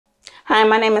Hi,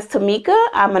 my name is Tamika.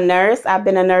 I'm a nurse. I've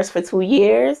been a nurse for 2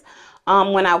 years.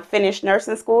 When I finished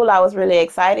nursing school, I was really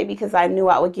excited because I knew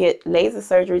I would get laser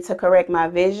surgery to correct my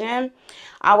vision.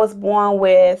 I was born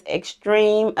with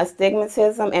extreme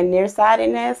astigmatism and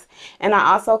nearsightedness, and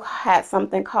I also had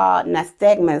something called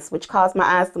nystagmus, which caused my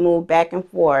eyes to move back and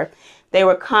forth. They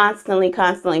were constantly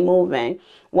moving.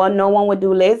 Well, no one would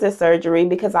do laser surgery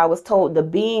because I was told the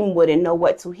beam wouldn't know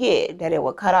what to hit, that it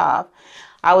would cut off.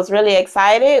 I was really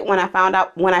excited when I found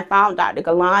Dr.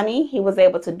 Gulani. He was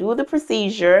able to do the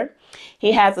procedure.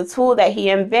 He has a tool that he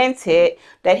invented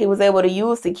that he was able to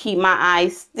use to keep my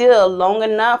eyes still long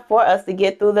enough for us to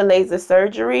get through the laser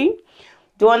surgery.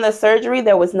 During the surgery,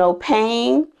 there was no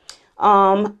pain.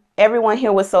 Everyone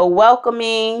here was so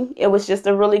welcoming. It was just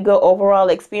a really good overall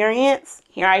experience.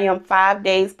 Here I am 5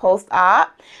 days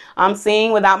post-op. I'm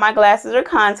seeing without my glasses or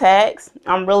contacts.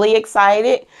 I'm really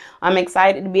excited. I'm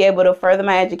excited to be able to further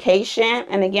my education.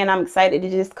 And again, I'm excited to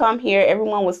just come here.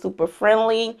 Everyone was super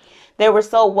friendly. They were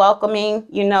so welcoming.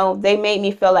 You know, they made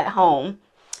me feel at home.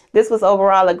 This was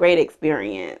overall a great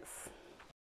experience.